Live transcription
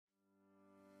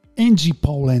NG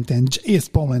Poland and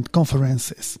JS Poland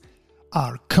conferences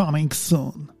are coming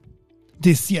soon.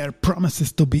 This year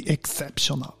promises to be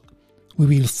exceptional. We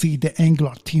will see the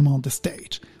Angular team on the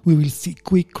stage. We will see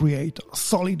Quick Creator,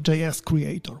 Solid.js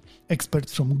Creator,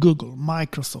 experts from Google,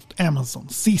 Microsoft, Amazon,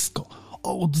 Cisco,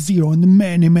 Auth0 and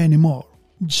many more.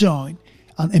 Join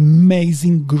an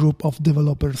amazing group of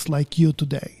developers like you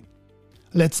today.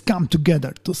 Let's come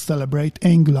together to celebrate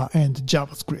Angular and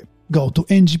JavaScript. Go to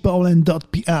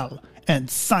ngpoland.pl and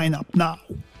sign up now.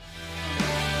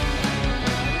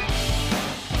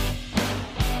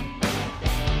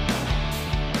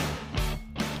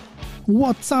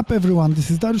 What's up everyone,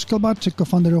 this is Dariusz Kalbarczyk,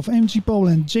 co-founder of MG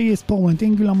Poland, JS Poland,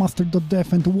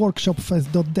 AngularMaster.dev and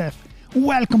WorkshopFest.dev.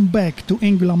 Welcome back to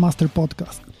Angular Master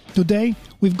Podcast. Today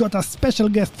we've got a special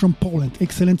guest from Poland,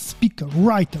 excellent speaker,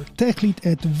 writer, tech lead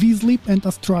at Vizlib and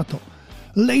Astrato.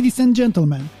 Ladies and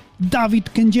gentlemen, Dawid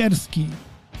Kędzierski.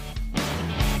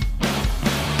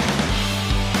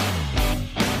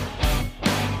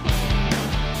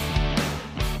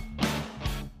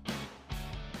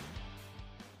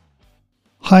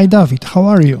 Hi Dawid, how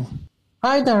are you?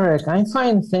 Hi Darek, I'm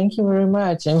fine, thank you very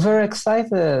much. I'm very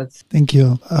excited. Thank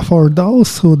you. For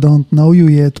those who don't know you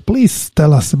yet, please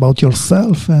tell us about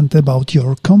yourself and about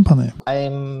your company.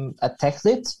 I'm a tech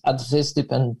lead at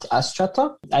Vizlib and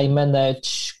Astrato. I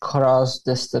manage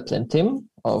cross-discipline team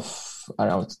of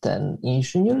around 10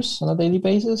 engineers on a daily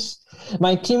basis.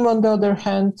 My team, on the other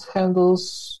hand,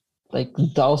 handles like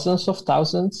dozens of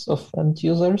thousands of end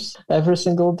users every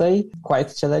single day.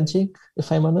 Quite challenging, if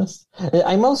I'm honest.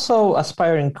 I'm also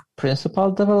aspiring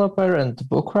principal developer and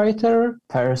book writer.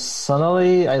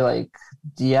 Personally, I like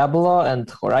Diablo and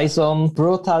Horizon,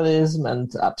 brutalism and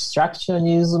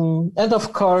abstractionism, and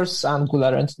of course,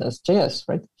 Angular and Nest.js,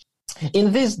 right?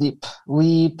 In Vizlib,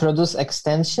 we produce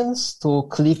extensions to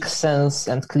Qlik Sense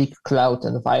and Qlik Cloud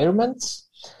environments.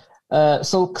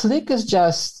 So Qlik is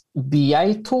just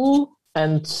BI tool,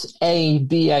 and a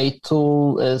BI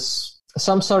tool is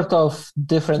some sort of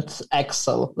different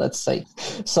Excel, let's say.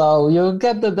 So you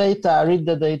get the data, read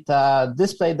the data,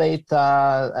 display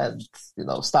data, and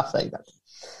stuff like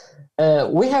that.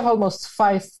 We have almost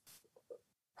five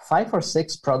or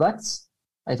six products.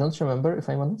 I don't remember, if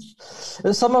I'm honest.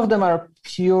 Some of them are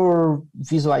pure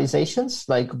visualizations,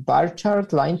 like bar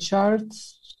chart, line chart,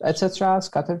 etc.,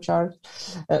 scatter chart,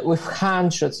 with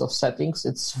hundreds of settings.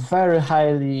 It's very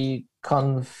highly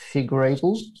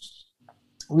configurable.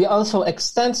 We also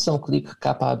extend some Qlik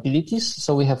capabilities.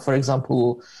 So we have, for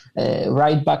example, a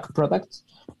write-back product,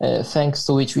 thanks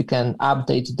to which we can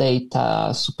update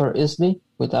data super easily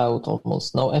without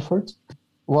almost no effort.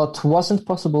 What wasn't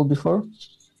possible before.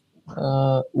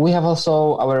 We have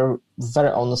also our very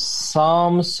own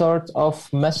some sort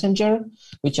of messenger,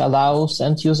 which allows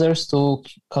end users to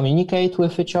communicate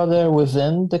with each other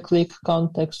within the Qlik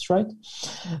context, right?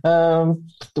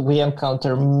 We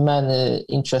encounter many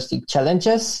interesting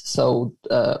challenges, so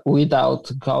without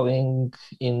going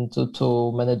into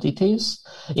too many details,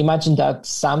 imagine that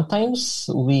sometimes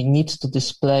we need to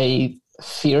display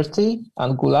 30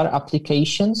 Angular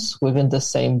applications within the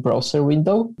same browser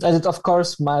window. And it, of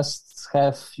course, must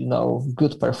have,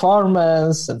 good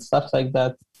performance and stuff like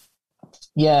that.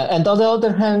 Yeah, and on the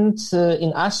other hand,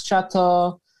 in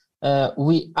Astrato,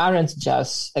 we aren't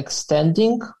just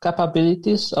extending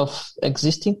capabilities of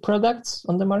existing products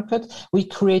on the market. We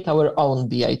create our own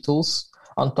BI tools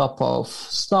on top of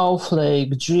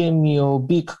Snowflake, Dreamview,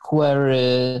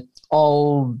 BigQuery,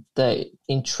 all the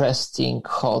interesting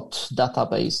hot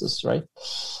databases, right?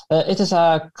 It is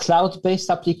a cloud-based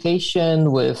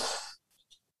application with,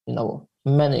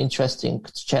 many interesting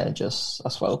challenges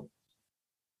as well.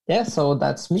 Yeah, so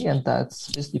that's me, and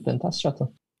that's Vizlib and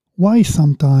Astrato. Why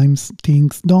sometimes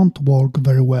things don't work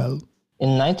very well?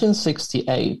 In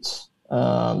 1968,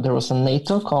 there was a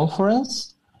NATO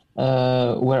conference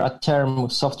where a term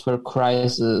software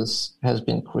crisis has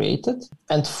been created.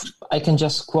 And I can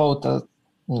just quote a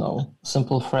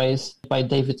simple phrase by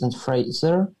David and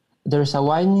Fraser. There is a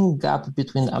widening gap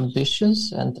between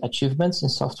ambitions and achievements in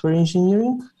software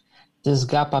engineering. This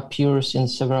gap appears in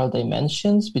several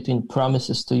dimensions: between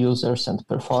promises to users and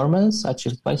performance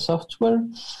achieved by software,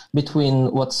 between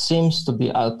what seems to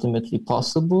be ultimately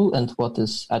possible and what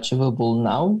is achievable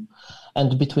now,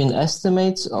 and between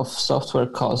estimates of software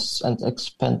costs and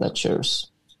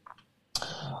expenditures.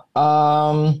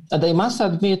 And I must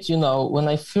admit, when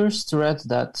I first read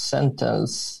that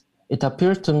sentence, it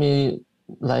appeared to me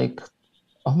like,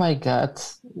 oh my God,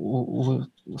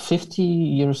 50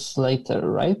 years later,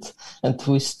 right? And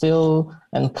we still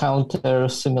encounter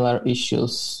similar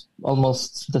issues,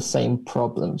 almost the same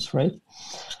problems, right?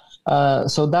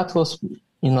 So that was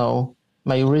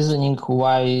my reasoning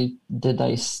why did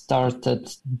I started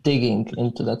digging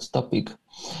into that topic.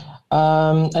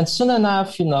 And soon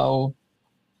enough,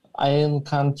 I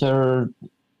encountered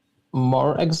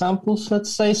more examples,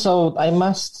 let's say. So I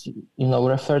must,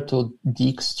 refer to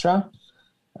Dijkstra,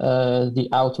 the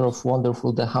author of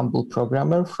Wonderful the Humble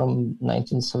Programmer from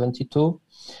 1972.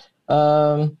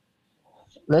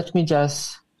 Let me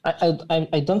just,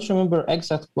 I don't remember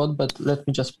exact quote, but let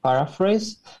me just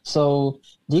paraphrase. So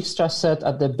Dijkstra said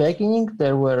at the beginning,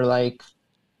 there were like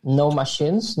no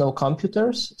machines, no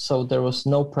computers, so there was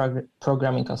no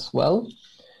programming as well.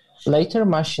 Later,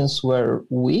 machines were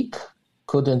weak,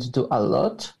 couldn't do a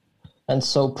lot, and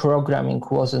so programming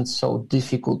wasn't so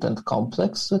difficult and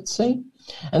complex, let's say.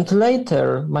 And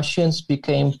later, machines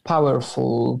became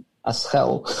powerful as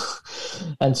hell,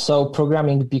 and so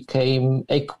programming became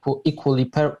equally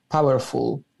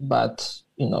powerful. But,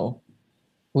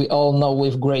 we all know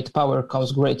with great power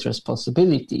comes great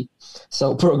responsibility.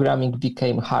 So programming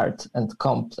became hard and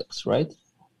complex, right?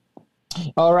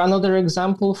 Or another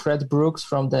example, Fred Brooks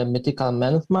from the Mythical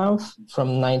Monmouth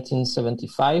from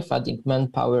 1975, adding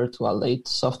manpower to a late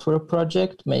software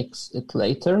project makes it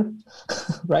later,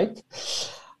 right?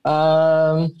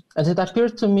 And it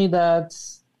appeared to me that,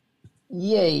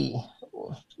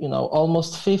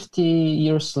 almost 50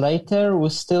 years later, we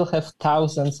still have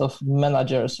thousands of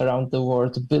managers around the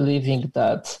world believing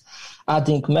that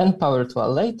adding manpower to a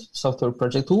late software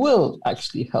project will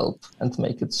actually help and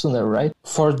make it sooner, right?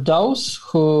 For those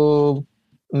who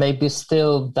maybe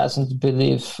still doesn't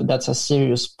believe that's a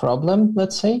serious problem,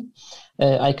 let's say,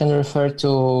 I can refer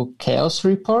to Chaos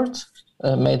Report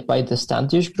made by the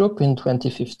Standish Group in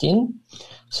 2015.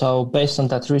 So based on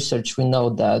that research, we know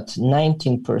that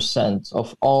 19%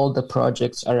 of all the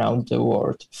projects around the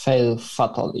world fail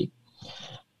fatally.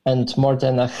 And more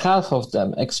than a half of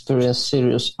them experience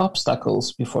serious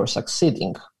obstacles before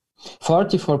succeeding.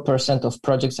 44% of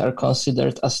projects are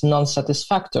considered as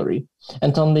non-satisfactory,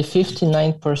 and only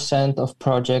 59% of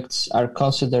projects are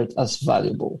considered as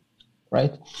valuable,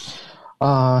 right?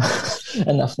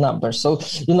 Enough numbers. So,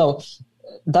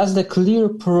 that's the clear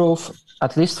proof,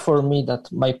 at least for me,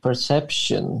 that my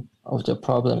perception of the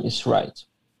problem is right.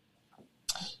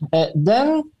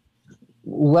 Then,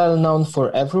 well known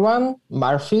for everyone,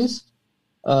 Murphy's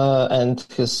and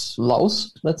his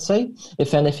laws, let's say.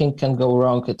 If anything can go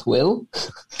wrong, it will.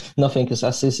 Nothing is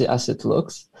as easy as it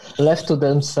looks. Left to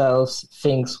themselves,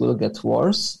 things will get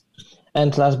worse.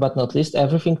 And last but not least,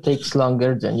 everything takes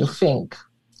longer than you think,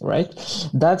 right?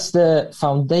 That's the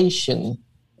foundation,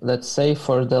 let's say,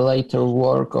 for the later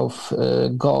work of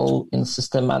Goal in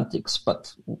Systemantics,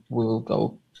 but we will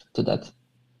go to that.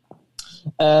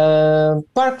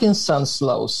 Parkinson's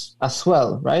laws as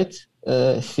well, right?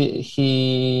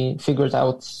 He figured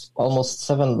out almost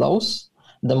 7 laws.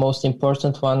 The most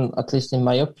important one, at least in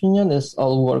my opinion, is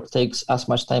all work takes as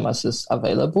much time as is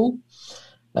available.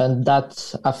 And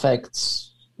that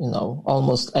affects,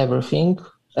 almost everything,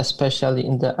 especially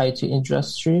in the IT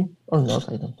industry, or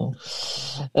not, I don't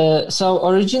know. So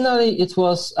originally it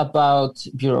was about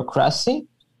bureaucracy,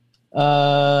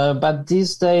 but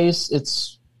these days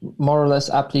it's more or less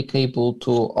applicable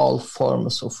to all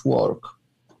forms of work.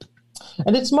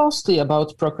 And it's mostly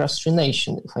about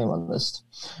procrastination, if I'm honest.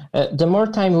 The more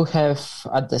time we have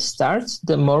at the start,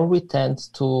 the more we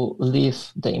tend to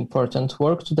leave the important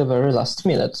work to the very last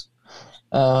minute,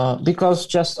 because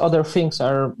just other things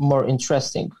are more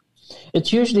interesting.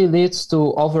 It usually leads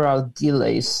to overall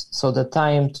delays, so the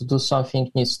time to do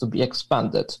something needs to be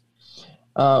expanded.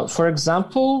 For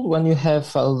example, when you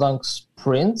have a long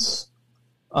sprint,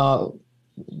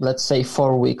 let's say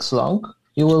 4 weeks long,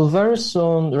 you will very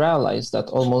soon realize that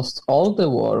almost all the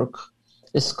work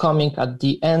is coming at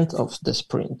the end of the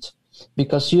sprint.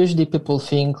 Because usually people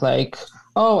think like,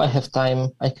 oh, I have time,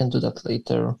 I can do that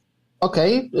later.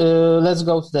 Okay, let's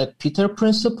go to the Peter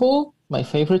Principle, my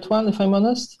favorite one, if I'm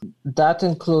honest. That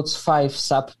includes 5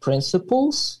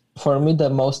 sub-principles. For me, the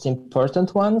most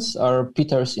important ones are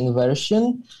Peter's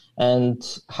inversion and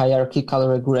hierarchical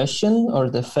regression, or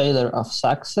the failure of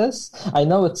success. I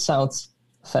know it sounds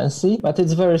fancy, but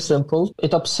it's very simple.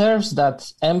 It observes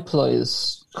that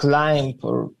employees climb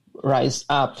or rise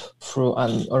up through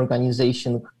an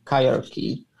organization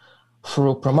hierarchy,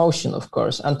 through promotion, of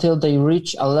course, until they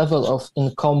reach a level of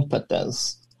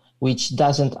incompetence, which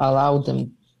doesn't allow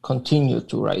them continue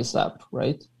to rise up,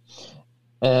 right?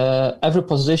 Every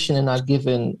position in a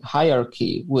given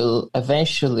hierarchy will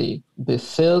eventually be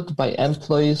filled by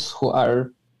employees who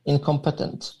are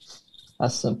incompetent.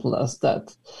 As simple as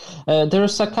that.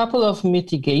 There's a couple of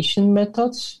mitigation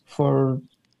methods for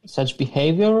such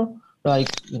behavior. Like,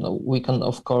 we can,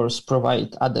 of course,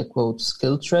 provide adequate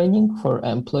skill training for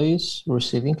employees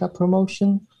receiving a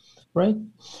promotion, right?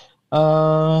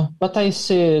 But I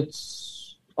see it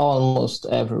almost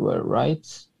everywhere, right?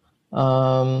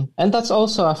 And that's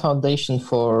also a foundation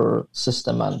for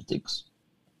systemantics.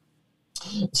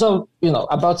 So,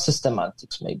 about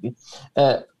systemantics, maybe.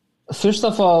 First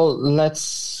of all,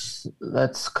 let's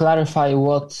clarify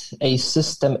what a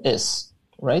system is,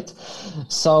 right?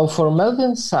 So for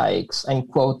Melvin Sykes, I'm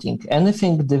quoting,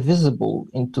 anything divisible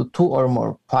into two or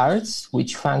more parts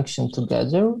which function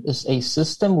together is a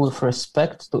system with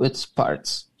respect to its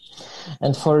parts.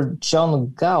 And for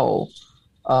John Gao,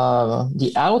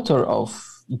 the author of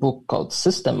a book called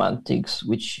Systemantics,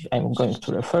 which I'm going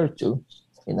to refer to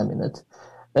in a minute,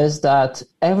 is that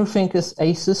everything is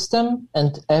a system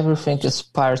and everything is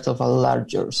part of a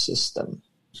larger system.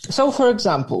 So, for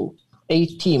example, a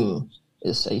team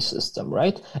is a system,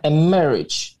 right? A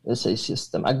marriage is a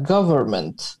system. A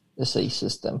government is a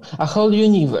system. A whole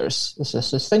universe is a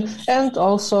system. And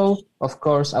also, of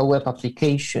course, a web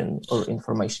application or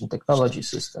information technology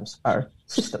systems are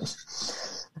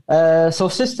systems. So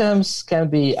systems can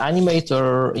be animate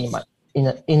or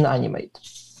inanimate.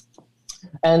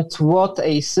 And what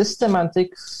a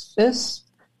systemantics is,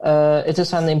 it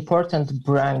is an important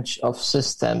branch of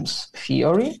systems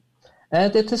theory,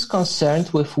 and it is concerned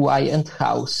with why and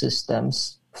how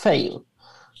systems fail.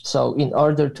 So in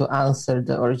order to answer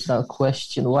the original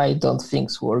question, why don't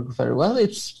things work very well,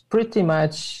 it's pretty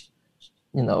much,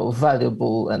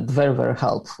 valuable and very, very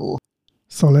helpful.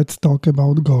 So let's talk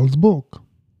about Galt's book.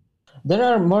 There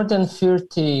are more than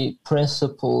 30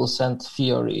 principles and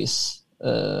theories,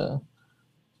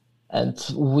 and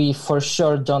we for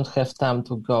sure don't have time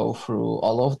to go through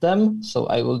all of them. So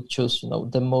I will choose,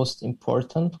 the most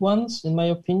important ones, in my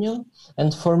opinion.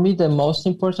 And for me, the most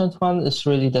important one is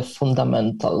really the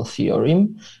fundamental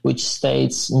theorem, which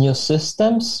states new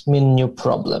systems mean new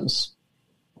problems.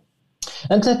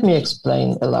 And let me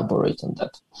elaborate on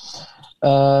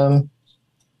that.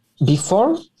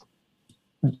 Before,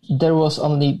 there was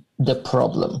only the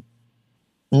problem.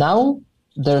 Now,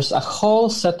 there's a whole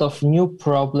set of new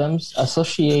problems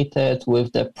associated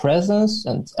with the presence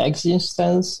and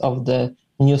existence of the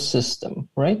new system,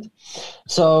 right?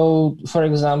 So, for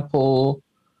example,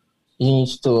 you need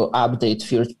to update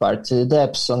third-party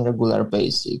dApps on regular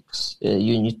basis.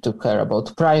 You need to care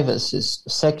about privacy,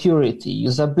 security,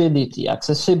 usability,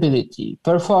 accessibility,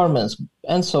 performance,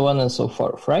 and so on and so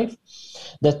forth, right?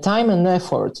 The time and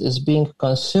effort is being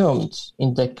consumed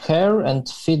in the care and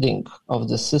feeding of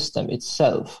the system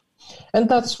itself. And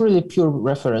that's really pure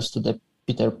reference to the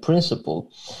Peter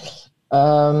principle.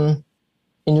 In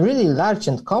really large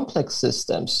and complex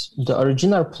systems, the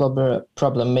original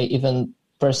problem may even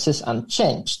persist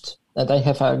unchanged. And I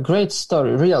have a great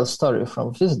real story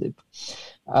from VisDeep.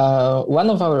 One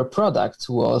of our products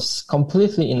was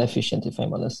completely inefficient, if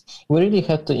I'm honest. We really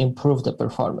had to improve the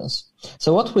performance.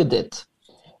 So what we did,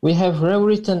 we have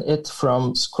rewritten it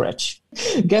from scratch.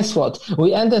 Guess what?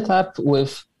 We ended up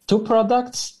with two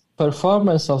products.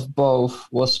 Performance of both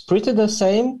was pretty the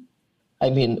same. I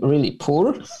mean, really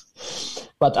poor.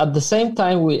 But at the same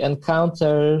time, we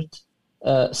encountered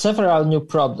several new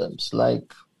problems,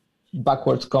 like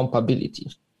backward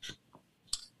compatibility.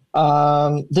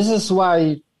 This is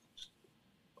why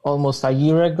almost a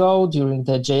year ago, during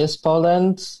the JS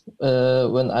Poland,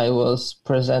 when I was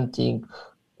presenting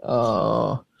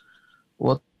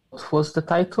what was the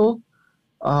title?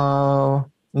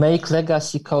 Make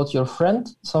legacy code your friend,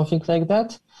 something like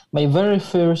that. My very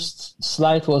first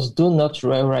slide was do not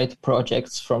rewrite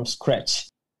projects from scratch.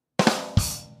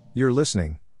 You're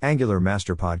listening, Angular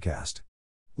Master Podcast.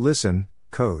 Listen,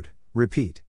 code,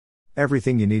 repeat.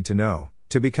 Everything you need to know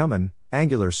to become an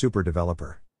Angular super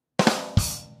developer.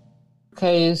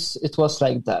 Case, it was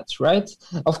like that, right?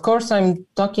 Of course, I'm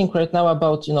talking right now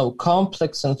about,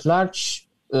 complex and large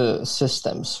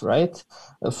systems, right?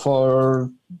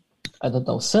 For,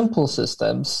 simple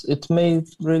systems, it may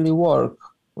really work,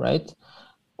 right?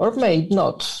 Or may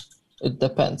not. It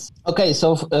depends. Okay,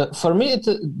 so for me,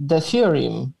 the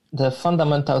theorem, the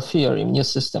fundamental theorem, new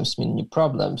systems mean new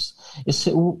problems, is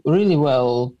really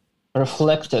well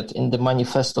reflected in the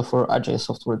manifesto for agile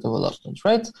software development,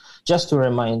 right? Just to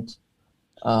remind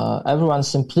everyone,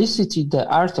 simplicity, the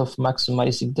art of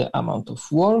maximizing the amount of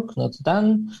work not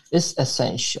done, is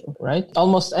essential, right?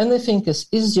 Almost anything is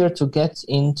easier to get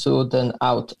into than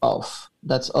out of.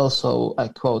 That's also a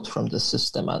quote from the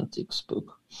Systemantics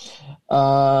book.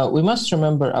 We must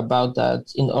remember about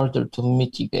that in order to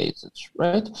mitigate it,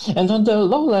 right? And on the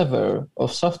low level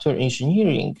of software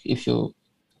engineering, if you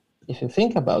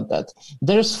think about that,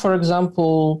 there's, for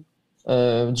example,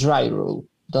 dry rule.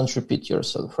 Don't repeat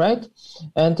yourself, right?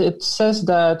 And it says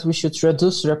that we should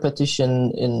reduce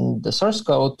repetition in the source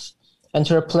code and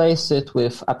replace it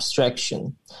with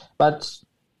abstraction. But,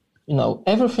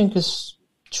 everything is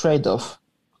trade-off.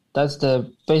 That's the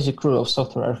basic rule of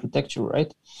software architecture,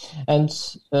 right? And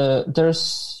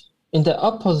there's in the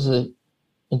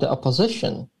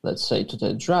opposition, let's say, to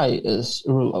the dry is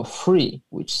rule of three,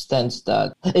 which states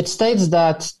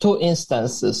that two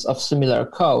instances of similar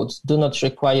code do not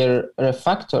require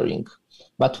refactoring,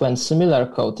 but when similar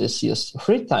code is used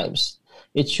 3 times,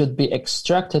 it should be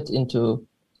extracted into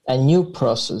a new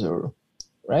procedure,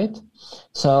 right?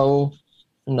 So,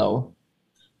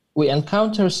 we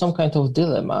encounter some kind of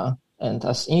dilemma, and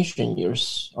as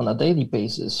engineers on a daily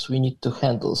basis, we need to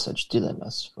handle such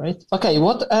dilemmas, right? Okay,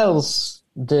 what else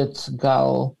did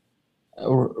Gal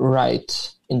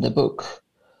write in the book?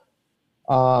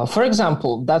 For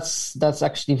example, that's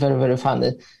actually very, very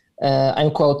funny.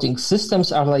 I'm quoting,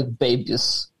 "Systems are like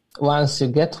babies. Once you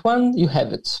get one, you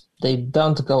have it. They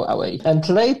don't go away." And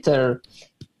later,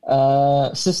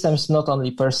 systems not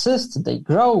only persist, they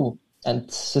grow.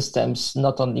 And systems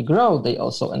not only grow, they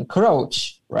also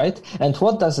encroach, right? And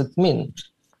what does it mean?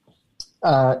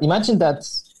 Imagine that,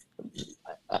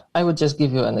 I would just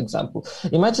give you an example.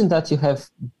 Imagine that you have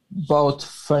bought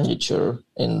furniture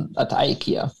at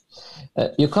IKEA.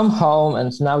 You come home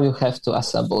and now you have to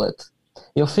assemble it.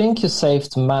 You think you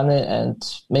saved money and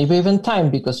maybe even time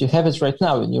because you have it right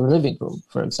now in your living room,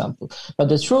 for example. But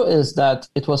the truth is that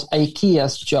it was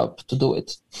IKEA's job to do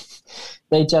it.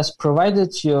 They just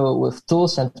provided you with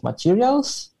tools and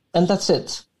materials, and that's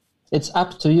it. It's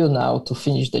up to you now to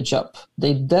finish the job.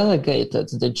 They delegated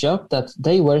the job that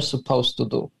they were supposed to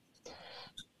do.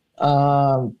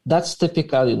 That's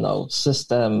typical,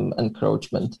 system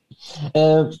encroachment.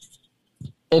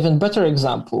 Even better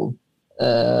example,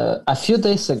 a few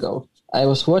days ago, I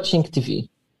was watching TV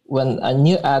when a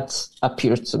new ad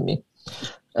appeared to me.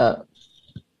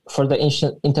 For the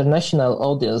international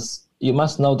audience, you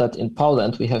must know that in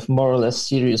Poland, we have more or less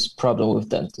serious problem with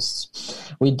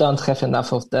dentists. We don't have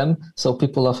enough of them, so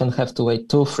people often have to wait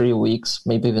 2-3 weeks,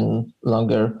 maybe even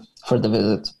longer, for the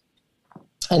visit.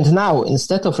 And now,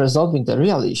 instead of resolving the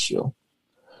real issue,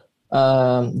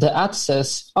 the ad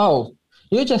says, "Oh,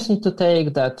 you just need to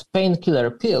take that painkiller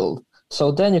pill,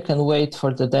 so then you can wait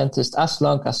for the dentist as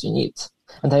long as you need."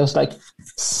 And I was like,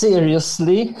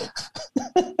 seriously?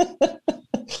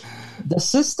 The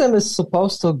system is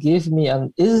supposed to give me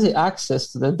an easy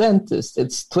access to the dentist.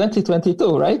 It's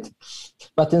 2022, right?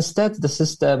 But instead, the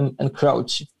system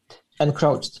encroached.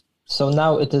 So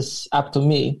now it is up to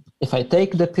me if I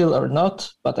take the pill or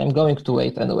not, but I'm going to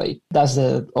wait anyway. That's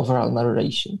the overall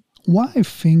narration. Why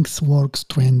things work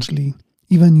strangely,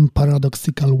 even in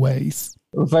paradoxical ways?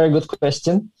 Very good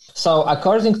question. So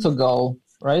according to Go,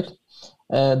 right,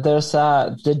 there's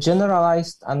the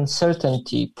generalized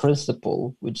uncertainty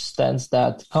principle, which stands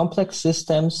that complex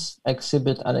systems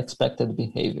exhibit unexpected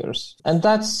behaviors. And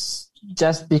that's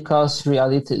just because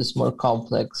reality is more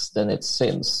complex than it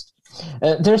seems.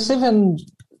 There's even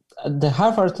the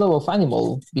Harvard law of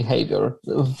animal behavior,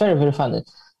 very, very funny.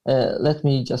 Let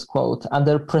me just quote,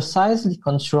 "Under precisely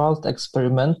controlled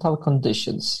experimental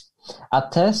conditions, a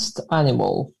test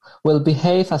animal will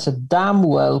behave as it damn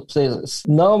well pleases,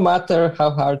 no matter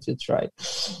how hard you try."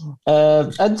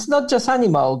 And it's not just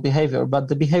animal behavior, but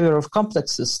the behavior of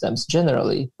complex systems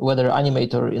generally, whether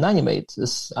animate or inanimate,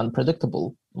 is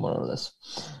unpredictable, more or less.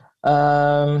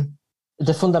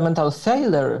 The fundamental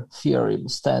failure theorem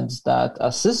stands that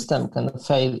a system can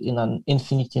fail in an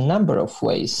infinite number of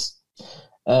ways.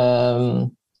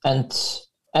 And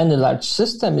any large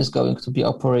system is going to be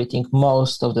operating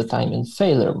most of the time in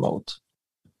failure mode.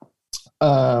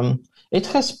 It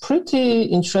has pretty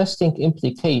interesting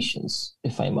implications,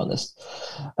 if I'm honest.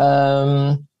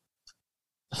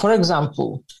 For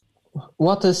example,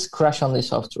 what is crash-only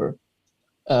software?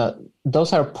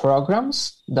 Those are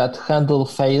programs that handle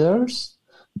failures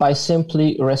by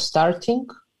simply restarting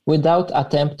without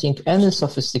attempting any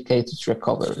sophisticated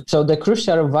recovery. So the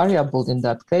crucial variable in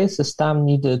that case is time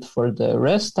needed for the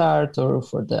restart or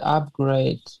for the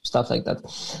upgrade, stuff like that.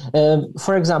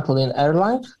 For example, in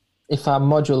Erlang, if a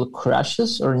module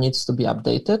crashes or needs to be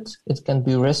updated, it can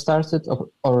be restarted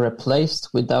or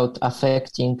replaced without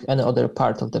affecting any other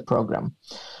part of the program.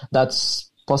 That's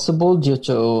possible due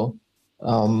to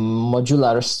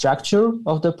modular structure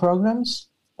of the programs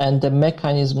and the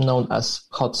mechanism known as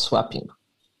hot swapping.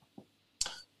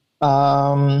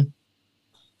 And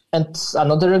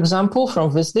another example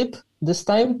from VisDeep this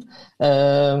time.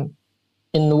 In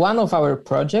one of our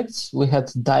projects, we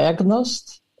had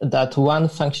diagnosed that one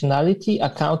functionality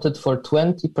accounted for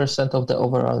 20% of the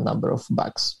overall number of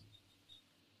bugs.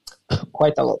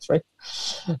 Quite a lot, right?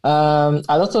 A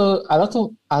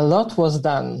lot was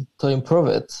done to improve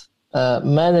it.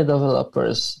 Many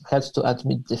developers had to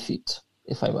admit defeat,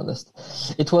 if I'm honest.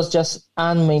 It was just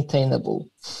unmaintainable,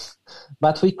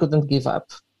 but we couldn't give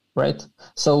up, right?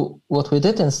 So what we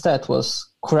did instead was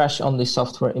crash-only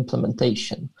software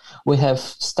implementation. We have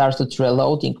started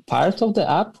reloading part of the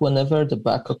app whenever the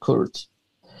bug occurred.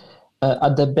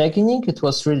 At the beginning, it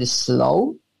was really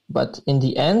slow, but in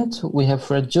the end, we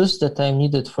have reduced the time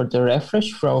needed for the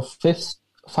refresh from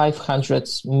 500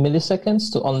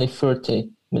 milliseconds to only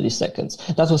 30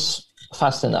 milliseconds. That was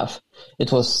fast enough.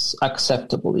 It was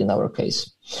acceptable in our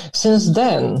case. Since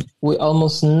then, we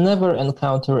almost never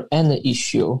encounter any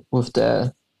issue with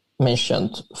the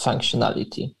mentioned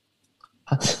functionality.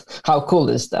 How cool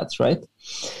is that, right?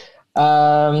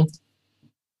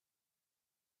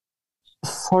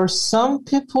 For some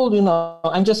people,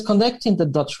 I'm just connecting the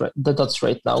dots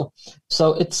right now.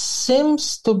 So it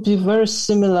seems to be very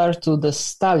similar to the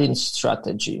Stalin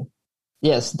strategy.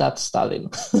 Yes, that's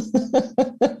Stalin.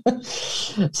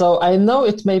 So I know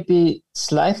it may be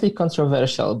slightly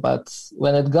controversial, but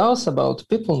when it goes about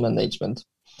people management,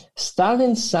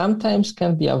 Stalin sometimes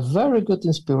can be a very good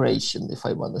inspiration, if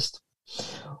I'm honest.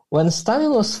 When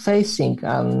Stalin was facing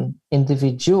an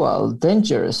individual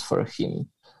dangerous for him,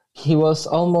 he was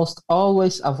almost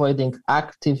always avoiding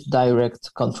active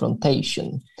direct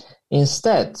confrontation.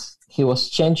 Instead, he was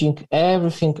changing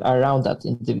everything around that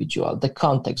individual, the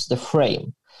context, the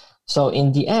frame. So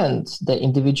in the end, the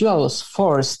individual was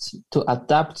forced to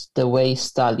adapt the way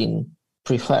Stalin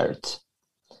preferred.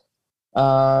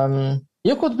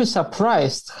 You could be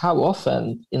surprised how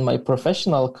often in my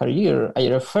professional career I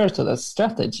refer to that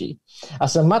strategy.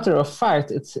 As a matter of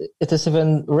fact, it is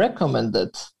even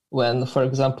recommended when, for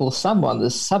example, someone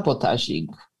is sabotaging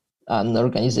an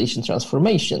organization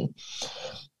transformation.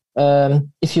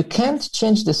 If you can't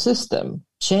change the system,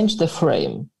 change the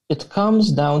frame, it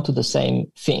comes down to the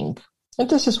same thing. And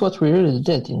this is what we really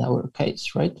did in our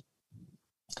case, right?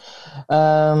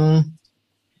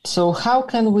 So how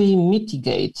can we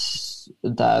mitigate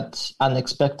that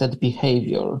unexpected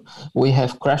behavior? We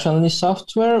have crash-only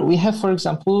software. We have, for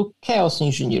example, chaos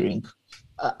engineering.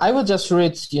 I would just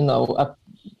read,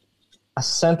 a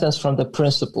sentence from the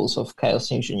principles of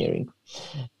chaos engineering.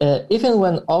 Even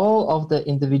when all of the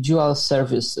individual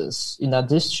services in a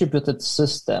distributed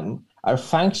system are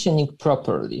functioning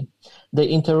properly, the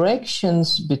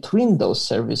interactions between those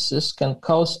services can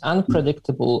cause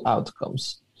unpredictable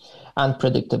outcomes.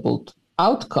 Unpredictable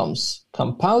outcomes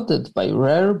compounded by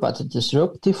rare but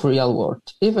disruptive real-world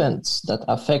events that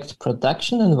affect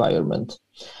production environment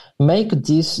make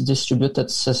these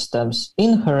distributed systems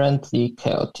inherently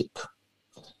chaotic.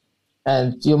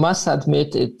 And you must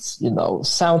admit it,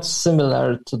 sounds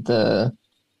similar to the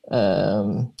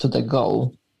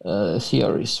goal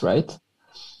theories, right?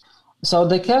 So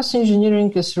the chaos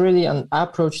engineering is really an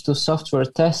approach to software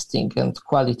testing and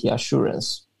quality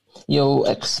assurance. You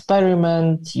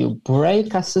experiment, you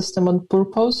break a system on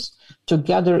purpose to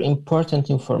gather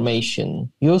important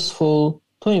information, useful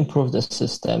to improve the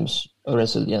system's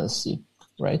resiliency,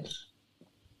 right?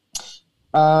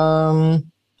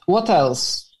 What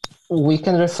else? We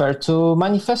can refer to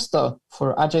Manifesto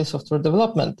for Agile Software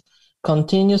Development.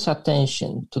 Continuous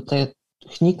attention to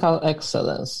technical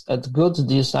excellence and good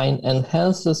design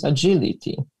enhances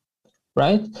agility,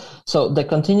 right? So the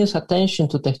continuous attention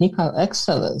to technical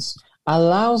excellence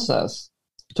allows us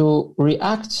to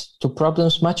react to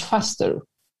problems much faster.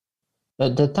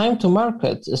 The time to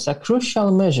market is a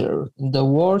crucial measure in the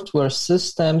world where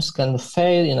systems can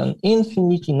fail in an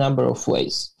infinite number of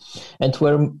ways, and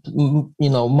where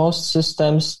most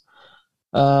systems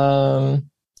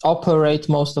operate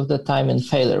most of the time in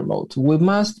failure mode. We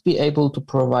must be able to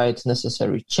provide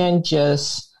necessary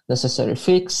changes, necessary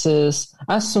fixes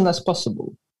as soon as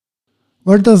possible.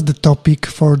 Where does the topic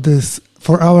for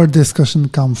our discussion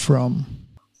come from?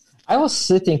 I was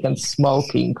sitting and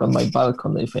smoking on my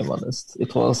balcony, if I'm honest.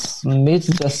 It was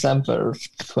mid-December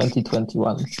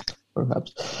 2021,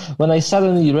 perhaps, when I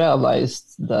suddenly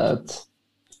realized that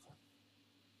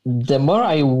the more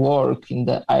I work in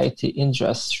the IT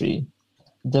industry,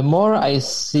 the more I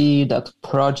see that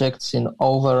projects in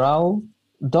overall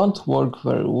don't work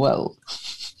very well.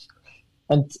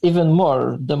 And even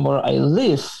more, the more I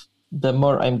live, the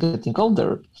more I'm getting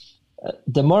older,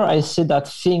 the more I see that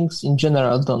things in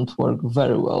general don't work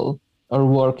very well or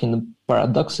work in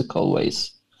paradoxical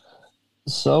ways.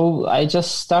 So I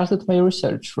just started my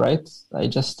research, right? I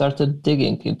just started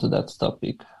digging into that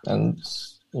topic. And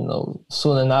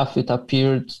soon enough it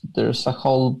appeared there's a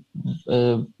whole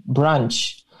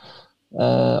branch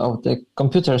of the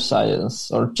computer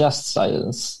science or just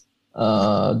science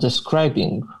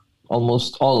describing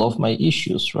almost all of my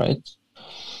issues, right?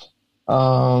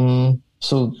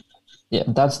 So yeah,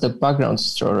 that's the background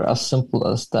story, as simple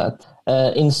as that.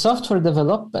 In software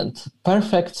development,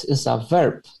 perfect is a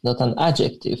verb, not an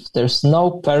adjective. There's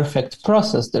no perfect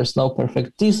process. There's no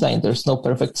perfect design. There's no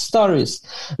perfect stories.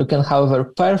 You can, however,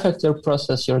 perfect your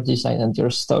process, your design, and your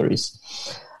stories.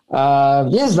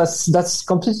 Yes, that's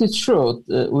completely true.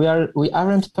 We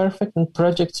aren't perfect, and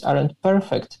projects aren't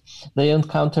perfect. They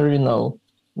encounter,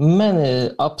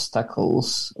 many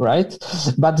obstacles, right?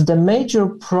 But the major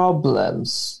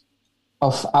problems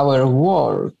of our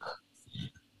work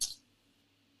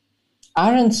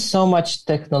aren't so much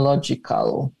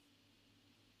technological,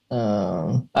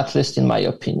 at least in my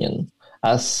opinion,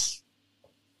 as,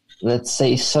 let's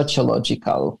say,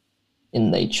 sociological in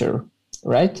nature,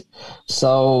 right?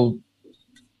 So,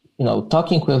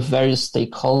 talking with various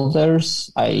stakeholders,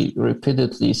 I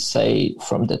repeatedly say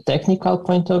from the technical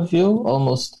point of view,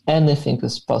 almost anything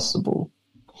is possible.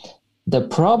 The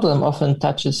problem often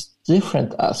touches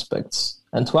different aspects.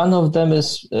 And one of them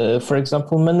is, for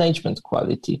example, management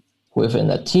quality within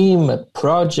a team, a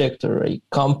project, or a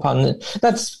company.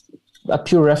 That's a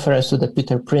pure reference to the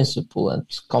Peter Principle and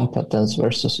competence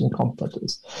versus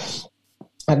incompetence.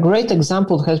 A great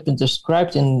example has been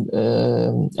described in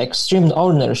extreme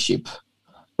ownership,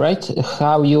 right?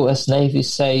 How you as Navy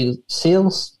say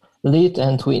SEALs lead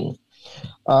and win.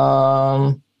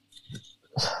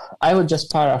 I would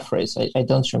just paraphrase. I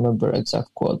don't remember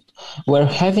exact quote. We're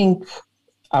having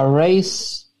a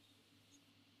race.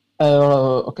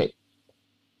 Okay.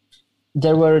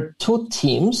 There were two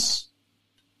teams,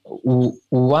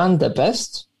 one the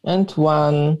best and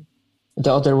the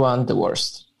other one the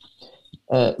worst.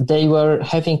 They were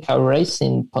having a race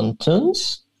in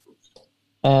pontoons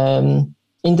in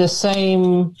the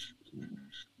same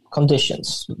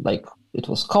conditions, like it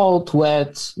was cold,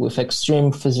 wet, with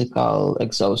extreme physical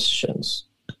exhaustions.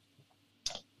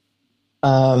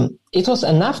 It was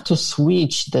enough to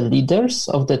switch the leaders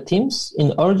of the teams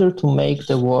in order to make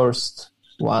the worst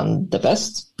one the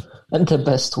best and the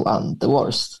best one the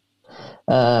worst.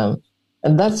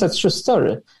 And that's a true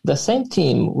story. The same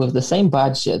team with the same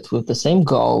budget, with the same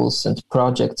goals and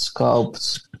project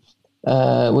scopes,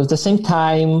 with the same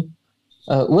time,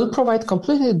 will provide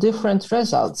completely different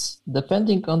results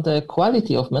depending on the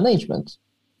quality of management.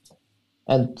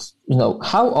 And,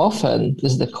 how often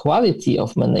is the quality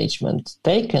of management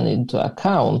taken into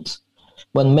account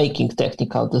when making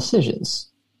technical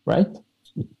decisions, right?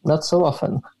 Not so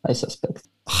often, I suspect.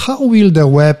 How will the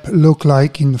web look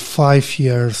like in 5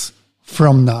 years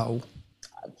from now?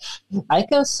 I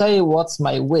can say what's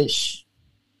my wish,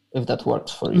 if that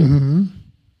works for you.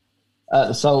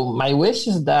 Mm-hmm. So my wish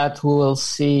is that we will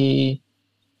see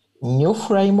new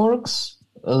frameworks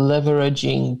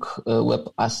leveraging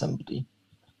WebAssembly.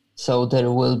 So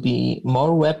there will be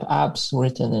more web apps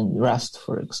written in Rust,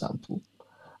 for example.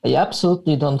 I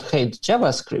absolutely don't hate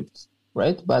JavaScript,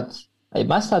 right? But I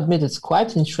must admit it's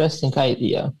quite interesting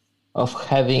idea of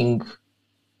having,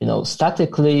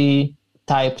 statically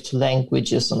typed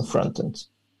languages on front end.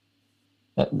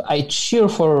 I cheer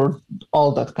for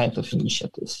all that kind of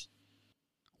initiatives.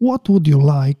 What would you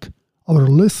like our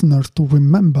listeners to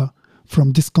remember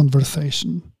from this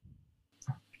conversation?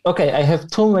 Okay, I have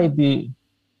two, maybe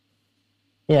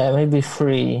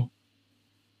three,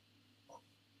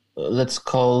 let's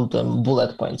call them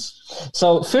bullet points.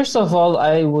 So first of all,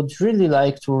 I would really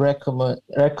like to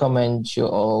recommend you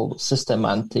all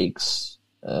Systemantics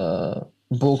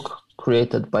book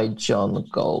created by John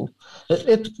Gall.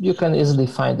 You can easily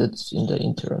find it in the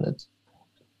internet.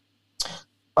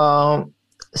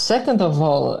 Second of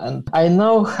all, and I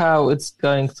know how it's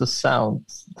going to sound,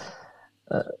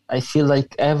 I feel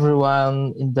like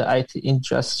everyone in the IT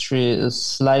industry is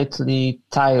slightly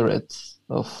tired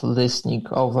of listening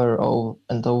over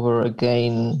and over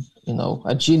again,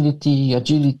 agility,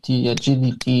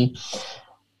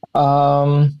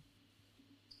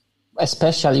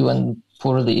 especially when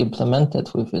poorly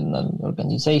implemented within an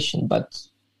organization. But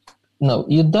no,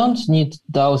 you don't need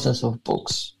thousands of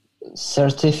books,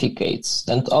 certificates,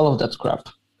 and all of that crap.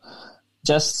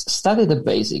 Just study the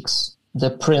basics, the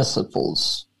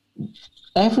principles.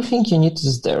 Everything you need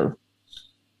is there.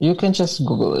 You can just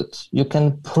Google it. You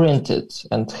can print it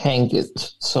and hang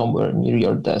it somewhere near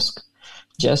your desk.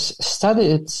 Just study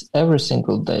it every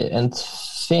single day, and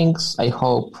things, I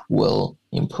hope, will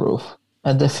improve.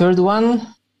 And the third one,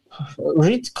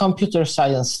 read computer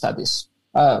science studies.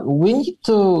 We need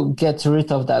to get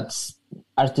rid of that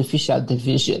artificial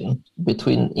division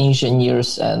between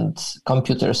engineers and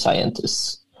computer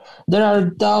scientists. There are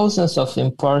dozens of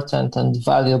important and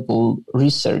valuable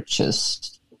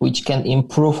researches which can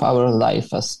improve our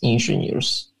life as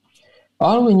engineers.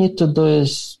 All we need to do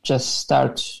is just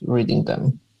start reading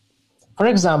them. For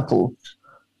example,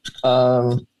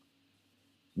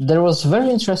 there was very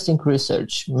interesting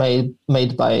research made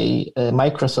by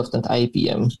Microsoft and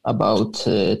IBM about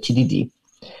TDD.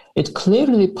 It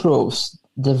clearly proves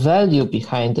the value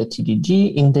behind the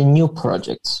TDD in the new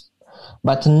projects.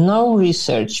 But no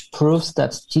research proves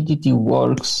that TDD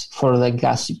works for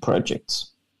legacy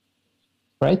projects,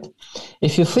 right?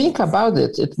 If you think about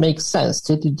it, it makes sense.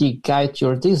 TDD guides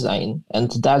your design,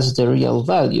 and that's the real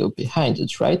value behind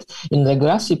it, right? In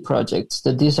legacy projects,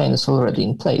 the design is already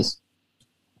in place.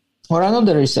 Or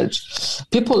another research,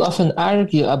 people often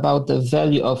argue about the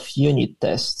value of unit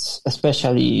tests,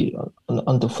 especially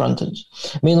on the front end.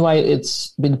 Meanwhile,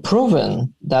 it's been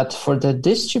proven that for the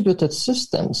distributed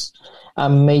systems, a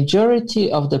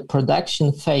majority of the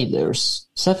production failures,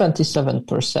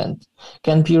 77%,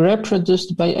 can be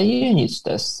reproduced by a unit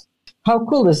test. How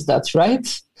cool is that, right?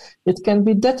 It can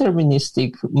be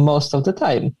deterministic most of the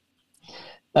time.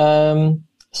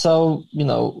 So,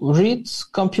 read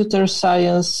computer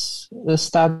science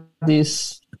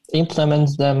studies,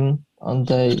 implement them on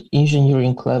the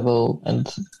engineering level,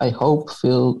 and I hope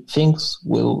things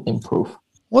will improve.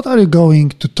 What are you going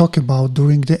to talk about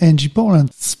during the NG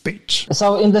Poland speech?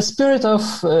 So in the spirit of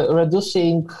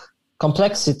reducing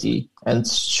complexity and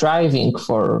striving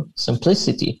for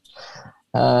simplicity,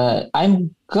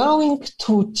 I'm going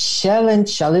to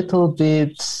challenge a little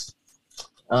bit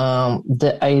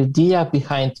the idea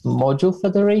behind module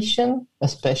federation,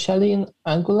 especially in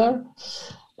Angular,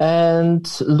 and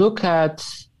look at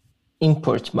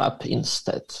import map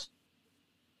instead.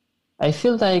 I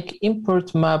feel like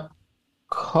import map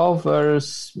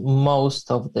covers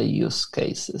most of the use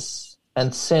cases.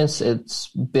 And since it's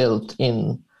built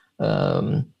in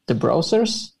the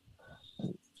browsers,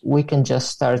 we can just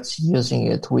start using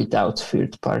it without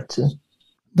third party.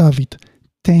 David,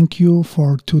 thank you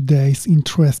for today's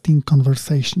interesting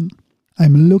conversation.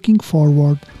 I'm looking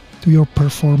forward to your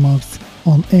performance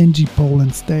on NG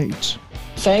Poland stage.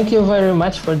 Thank you very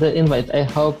much for the invite. I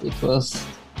hope it was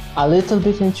a little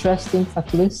bit interesting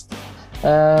at least.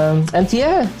 And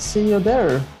yeah, see you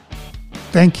there.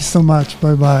 Thank you so much.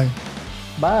 Bye-bye.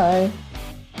 Bye.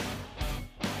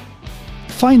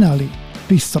 Finally,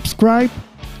 please subscribe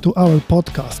to our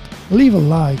podcast, leave a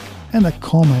like and a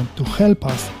comment to help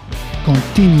us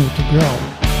continue to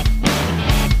grow.